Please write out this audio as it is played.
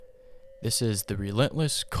This is the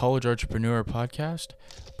Relentless College Entrepreneur Podcast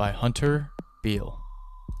by Hunter Beal.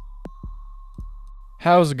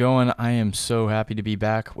 How's it going? I am so happy to be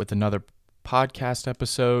back with another podcast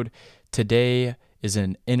episode. Today is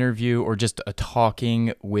an interview or just a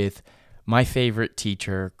talking with my favorite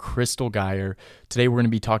teacher, Krystal Geyer. Today we're going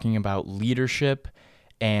to be talking about leadership,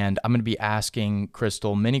 and I'm going to be asking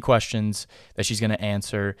Krystal many questions that she's going to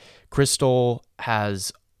answer. Krystal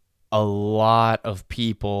has a lot of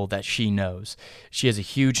people that she knows. She has a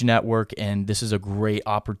huge network, and this is a great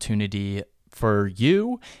opportunity for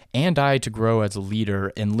you and I to grow as a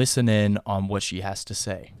leader and listen in on what she has to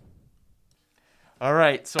say. All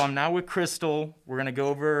right, so I'm now with Krystal. We're going to go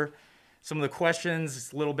over some of the questions.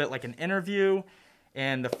 It's a little bit like an interview.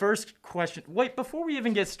 And the first question, wait, before we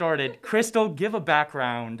even get started, Krystal, give a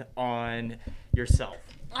background on yourself.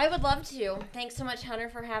 I would love to. Thanks so much, Hunter,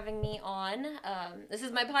 for having me on. This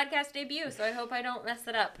is my podcast debut, so I hope I don't mess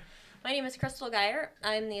it up. My name is Krystal Geyer.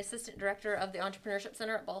 I'm the Assistant Director of the Entrepreneurship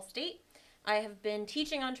Center at Ball State. I have been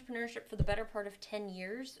teaching entrepreneurship for the better part of 10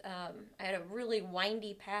 years. I had a really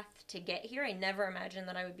windy path to get here. I never imagined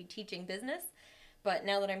that I would be teaching business, but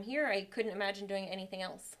now that I'm here, I couldn't imagine doing anything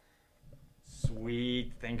else.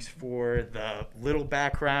 Sweet. Thanks for the little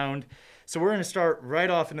background. So we're going to start right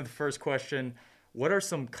off into the first question. What are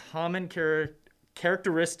some common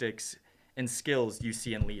characteristics and skills you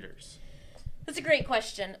see in leaders? That's a great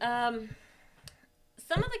question. Some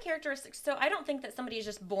of the characteristics, so I don't think that somebody is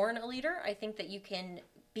just born a leader. I think that you can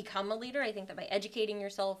become a leader. I think that by educating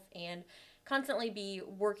yourself and constantly be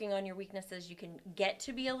working on your weaknesses, you can get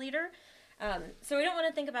to be a leader. So I don't want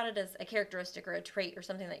to think about it as a characteristic or a trait or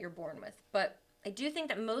something that you're born with. But I do think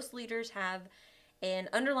that most leaders have an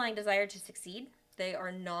underlying desire to succeed. They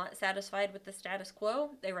are not satisfied with the status quo.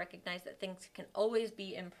 They recognize that things can always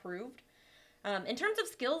be improved. In terms of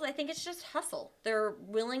skills, I think it's just hustle. They're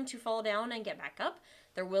willing to fall down and get back up.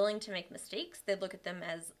 They're willing to make mistakes. They look at them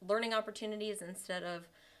as learning opportunities instead of,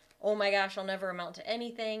 oh my gosh, I'll never amount to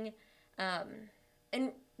anything.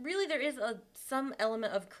 And really there is some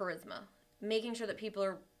element of charisma, making sure that people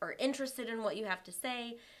are interested in what you have to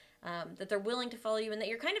say, that they're willing to follow you, and that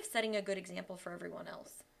you're kind of setting a good example for everyone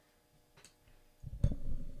else.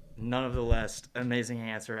 None of the less amazing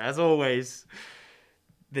answer, as always.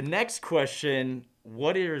 The next question,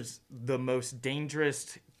 what is the most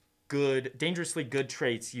dangerously good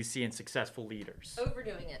traits you see in successful leaders?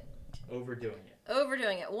 Overdoing it.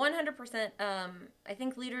 Overdoing it. 100%. I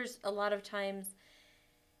think leaders a lot of times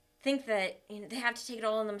think that they have to take it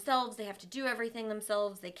all on themselves. They have to do everything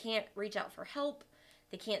themselves. They can't reach out for help.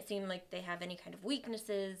 They can't seem like they have any kind of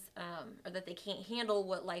weaknesses, or that they can't handle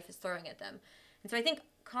what life is throwing at them. And so I think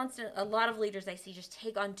a lot of leaders I see just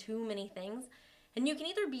take on too many things. And you can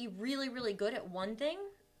either be really, really good at one thing,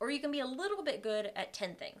 or you can be a little bit good at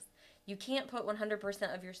 10 things. You can't put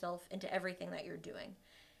 100% of yourself into everything that you're doing.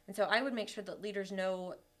 And so I would make sure that leaders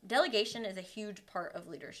know delegation is a huge part of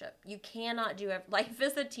leadership. You cannot do life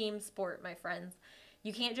is a team sport, my friends.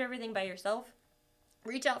 You can't do everything by yourself.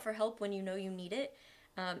 Reach out for help when you know you need it.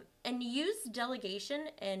 And use delegation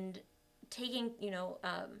and taking,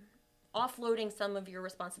 offloading some of your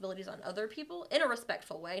responsibilities on other people in a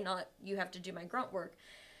respectful way, not you have to do my grunt work.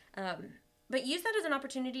 But use that as an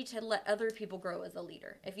opportunity to let other people grow as a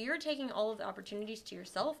leader. If you're taking all of the opportunities to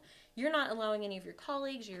yourself, you're not allowing any of your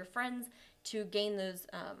colleagues or your friends to gain those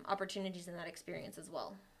opportunities and that experience as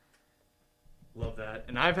well. Love that.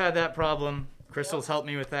 And I've had that problem. Krystal's helped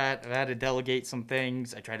me with that. I've had to delegate some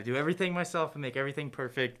things. I try to do everything myself and make everything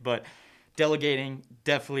perfect, but delegating,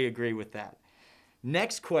 definitely agree with that.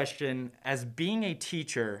 Next question, as being a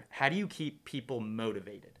teacher, how do you keep people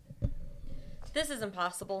motivated? This is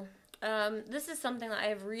impossible. This is something that I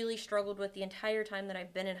have really struggled with the entire time that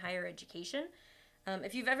I've been in higher education.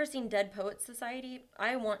 If you've ever seen Dead Poets Society,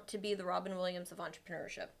 I want to be the Robin Williams of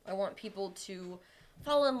entrepreneurship. I want people to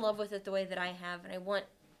fall in love with it the way that I have, and I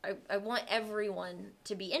want everyone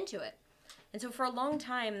to be into it. And so for a long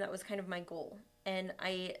time, that was kind of my goal. And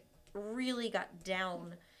I really got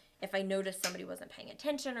down if I noticed somebody wasn't paying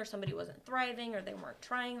attention or somebody wasn't thriving or they weren't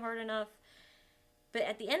trying hard enough. But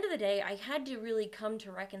at the end of the day, I had to really come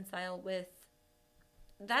to reconcile with,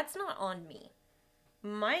 that's not on me.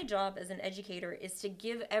 My job as an educator is to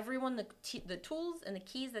give everyone the tools and the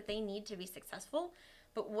keys that they need to be successful,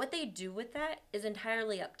 but what they do with that is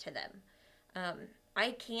entirely up to them.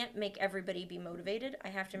 I can't make everybody be motivated. I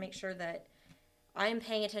have to make sure that I'm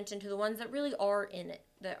paying attention to the ones that really are in it,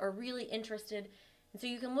 that are really interested. And so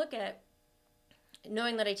you can look at,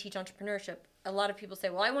 knowing that I teach entrepreneurship, a lot of people say,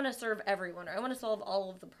 well, I want to serve everyone, or I want to solve all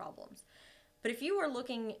of the problems. But if you are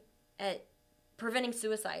looking at preventing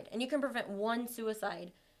suicide, and you can prevent one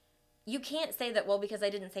suicide, you can't say that, well, because I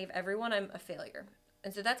didn't save everyone, I'm a failure.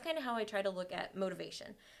 And so that's kind of how I try to look at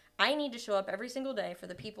motivation. I need to show up every single day for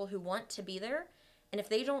the people who want to be there. And if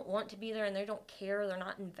they don't want to be there and they don't care, they're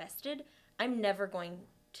not invested, I'm never going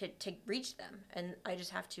to reach them. And I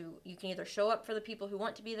just have to, you can either show up for the people who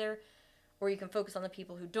want to be there, or you can focus on the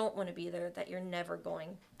people who don't want to be there that you're never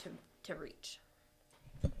going to reach.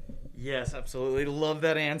 Yes, absolutely. Love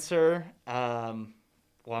that answer.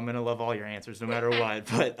 Well, I'm going to love all your answers no matter what.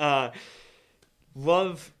 But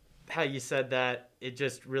love how you said that. It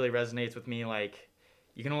just really resonates with me. Like,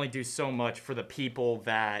 you can only do so much for the people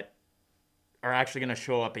that are actually going to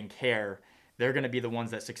show up and care. They're going to be the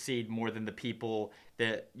ones that succeed more than the people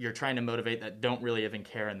that you're trying to motivate that don't really even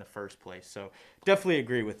care in the first place. So definitely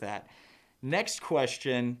agree with that. Next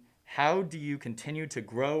question. How do you continue to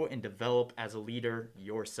grow and develop as a leader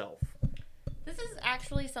yourself? This is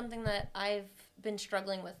actually something that I've been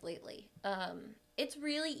struggling with lately. It's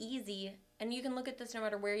really easy, and you can look at this no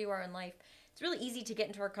matter where you are in life. It's really easy to get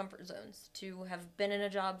into our comfort zones, to have been in a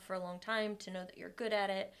job for a long time, to know that you're good at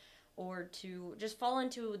it, or to just fall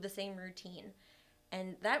into the same routine.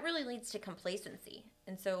 And that really leads to complacency.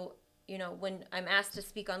 And so, when I'm asked to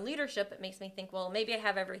speak on leadership, it makes me think, well, maybe I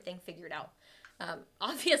have everything figured out.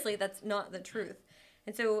 Obviously, that's not the truth.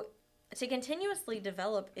 And so to continuously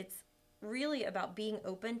develop, it's really about being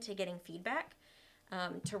open to getting feedback,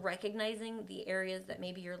 to recognizing the areas that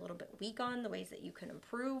maybe you're a little bit weak on, the ways that you can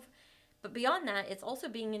improve. But beyond that, it's also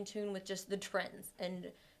being in tune with just the trends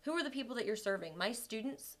and who are the people that you're serving. My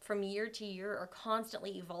students from year to year are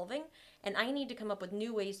constantly evolving, and I need to come up with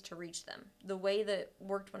new ways to reach them. The way that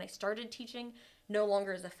worked when I started teaching no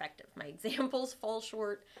longer is effective. My examples fall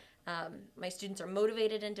short. My students are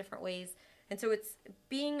motivated in different ways. And so it's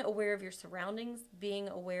being aware of your surroundings, being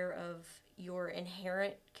aware of your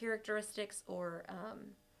inherent characteristics or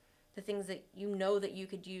the things that you know that you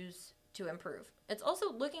could use to improve. It's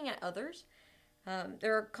also looking at others.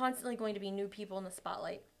 There are constantly going to be new people in the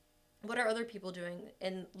spotlight. What are other people doing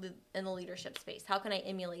in the leadership space? How can I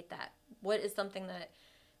emulate that? What is something that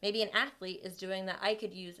maybe an athlete is doing that I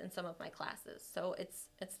could use in some of my classes? So it's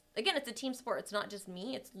a team sport. It's not just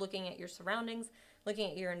me. It's looking at your surroundings, looking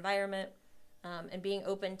at your environment, and being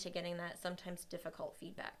open to getting that sometimes difficult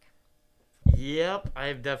feedback. Yep,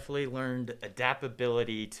 I've definitely learned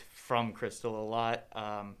adaptability from Krystal a lot.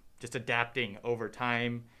 Just adapting over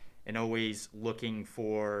time and always looking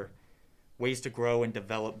for ways to grow and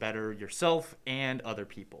develop better yourself and other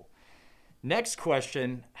people. Next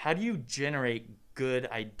question, how do you generate good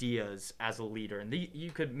ideas as a leader? And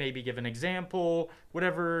you could maybe give an example,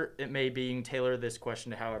 whatever it may be, and tailor this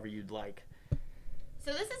question to however you'd like.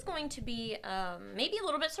 So this is going to be maybe a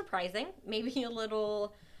little bit surprising, maybe a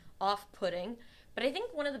little off-putting, but I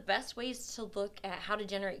think one of the best ways to look at how to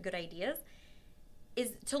generate good ideas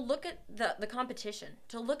is to look at the competition,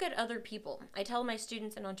 to look at other people. I tell my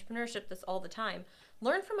students in entrepreneurship this all the time.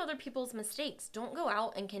 Learn from other people's mistakes. Don't go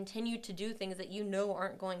out and continue to do things that you know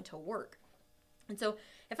aren't going to work. And so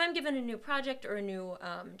if I'm given a new project or a new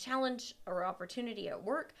challenge or opportunity at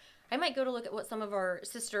work, I might go to look at what some of our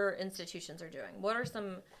sister institutions are doing. What are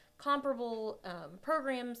some comparable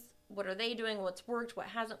programs? What are they doing? What's worked? What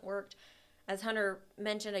hasn't worked? As Hunter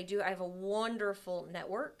mentioned, I have a wonderful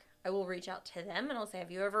network. I will reach out to them and I'll say,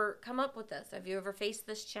 have you ever come up with this? Have you ever faced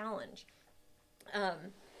this challenge?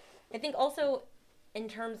 I think also in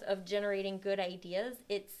terms of generating good ideas,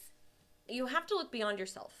 you have to look beyond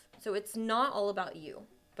yourself. So it's not all about you,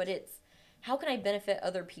 but it's how can I benefit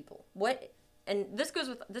other people? And this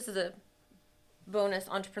is a bonus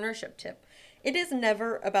entrepreneurship tip. It is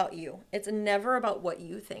never about you. It's never about what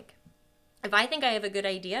you think. If I think I have a good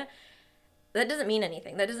idea, that doesn't mean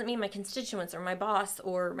anything. That doesn't mean my constituents or my boss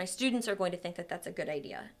or my students are going to think that that's a good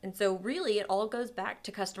idea. And so really it all goes back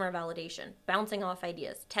to customer validation, bouncing off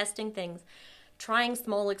ideas, testing things, trying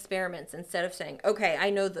small experiments instead of saying, okay, I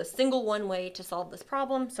know the single one way to solve this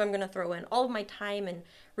problem, so I'm going to throw in all of my time and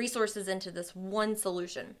resources into this one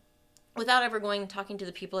solution without ever going and talking to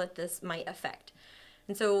the people that this might affect.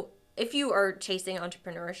 And so if you are chasing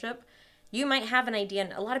entrepreneurship, you might have an idea,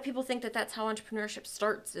 and a lot of people think that that's how entrepreneurship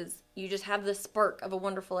starts, is you just have this spark of a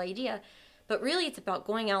wonderful idea. But really, it's about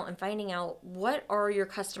going out and finding out what are your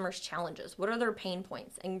customers' challenges, what are their pain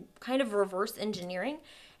points, and kind of reverse engineering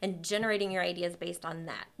and generating your ideas based on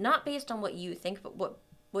that. Not based on what you think, but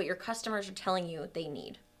what your customers are telling you they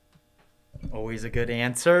need. Always a good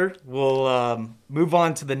answer. We'll move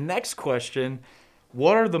on to the next question.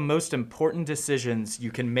 What are the most important decisions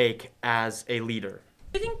you can make as a leader?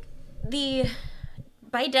 I think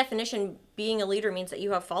by definition, being a leader means that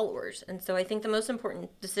you have followers. And so I think the most important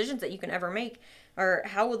decisions that you can ever make are,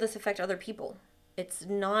 how will this affect other people? It's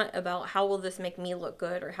not about how will this make me look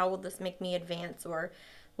good or how will this make me advance or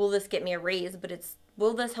will this get me a raise, but it's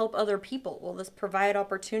will this help other people? Will this provide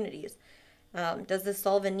opportunities? Does this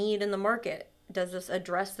solve a need in the market? Does this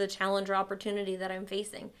address the challenge or opportunity that I'm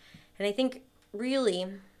facing? And I think really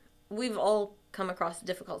we've all come across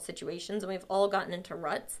difficult situations and we've all gotten into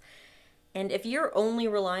ruts. And if you're only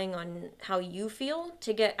relying on how you feel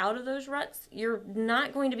to get out of those ruts, you're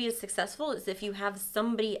not going to be as successful as if you have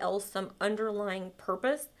somebody else, some underlying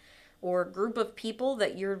purpose or group of people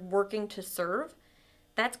that you're working to serve.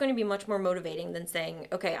 That's going to be much more motivating than saying,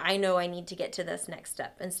 okay, I know I need to get to this next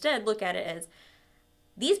step. Instead, look at it as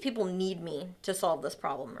these people need me to solve this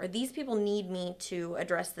problem, or these people need me to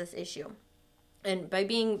address this issue. And by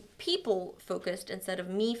being people focused instead of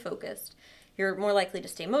me focused, you're more likely to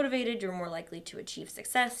stay motivated, you're more likely to achieve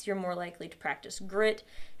success, you're more likely to practice grit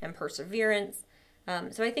and perseverance.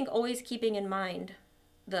 So I think always keeping in mind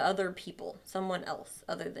the other people, someone else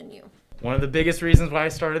other than you. One of the biggest reasons why I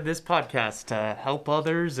started this podcast, to help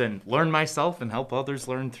others and learn myself and help others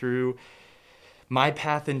learn through my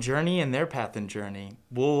path and journey and their path and journey.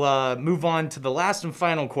 We'll move on to the last and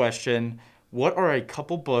final question. What are a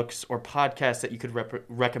couple books or podcasts that you could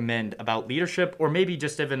recommend about leadership, or maybe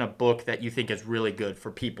just even a book that you think is really good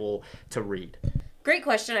for people to read? Great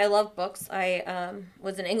question. I love books. I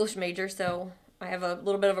was an English major, so I have a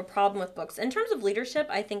little bit of a problem with books. In terms of leadership,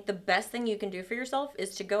 I think the best thing you can do for yourself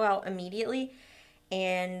is to go out immediately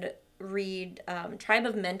and read Tribe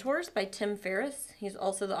of Mentors by Tim Ferriss. He's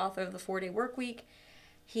also the author of The 4-Day Workweek.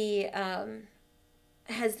 He's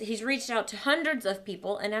reached out to hundreds of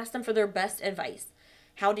people and asked them for their best advice.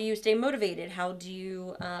 How do you stay motivated? How do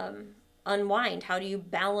you unwind? How do you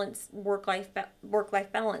balance work-life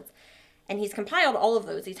balance? And he's compiled all of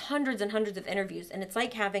those, these hundreds and hundreds of interviews, and it's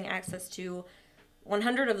like having access to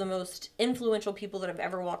 100 of the most influential people that have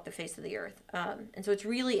ever walked the face of the earth. And so it's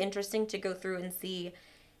really interesting to go through and see,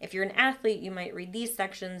 if you're an athlete, you might read these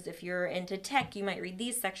sections. If you're into tech, you might read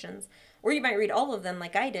these sections. Or you might read all of them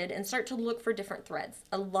like I did and start to look for different threads.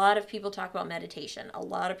 A lot of people talk about meditation. A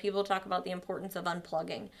lot of people talk about the importance of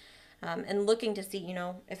unplugging and looking to see,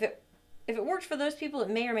 if it worked for those people, it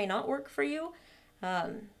may or may not work for you.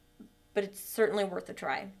 But it's certainly worth a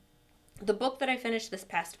try. The book that I finished this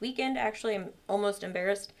past weekend, actually, I'm almost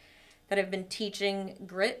embarrassed that I've been teaching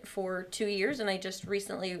grit for 2 years, and I just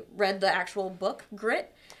recently read the actual book,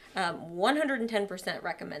 Grit. 110%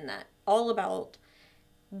 recommend that. All about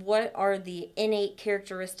what are the innate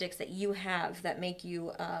characteristics that you have that make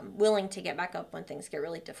you willing to get back up when things get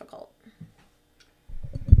really difficult.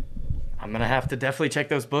 I'm going to have to definitely check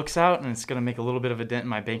those books out, and it's going to make a little bit of a dent in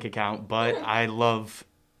my bank account, but I love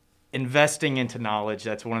investing into knowledge.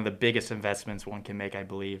 That's one of the biggest investments one can make, I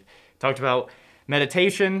believe. Talked about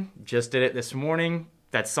meditation, just did it this morning.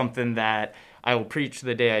 That's something that I will preach to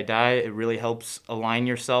the day I die. It really helps align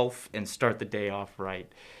yourself and start the day off right.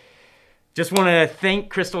 Just want to thank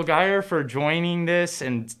Krystal Geyer for joining this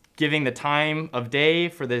and giving the time of day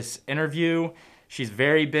for this interview. She's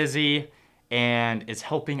very busy and is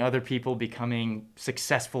helping other people becoming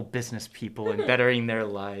successful business people and bettering their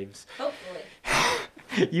lives. Hopefully.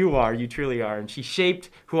 You truly are. And she shaped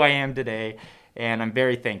who I am today, and I'm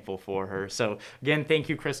very thankful for her. So again, thank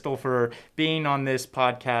you, Krystal, for being on this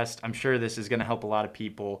podcast. I'm sure this is going to help a lot of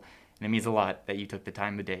people, and it means a lot that you took the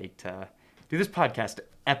time of day to do this podcast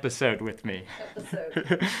episode with me.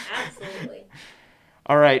 Absolutely.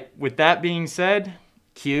 All right, with that being said,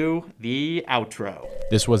 cue the outro.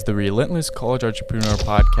 This was the Relentless College Entrepreneur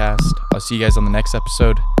Podcast. I'll see you guys on the next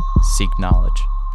episode. Seek knowledge.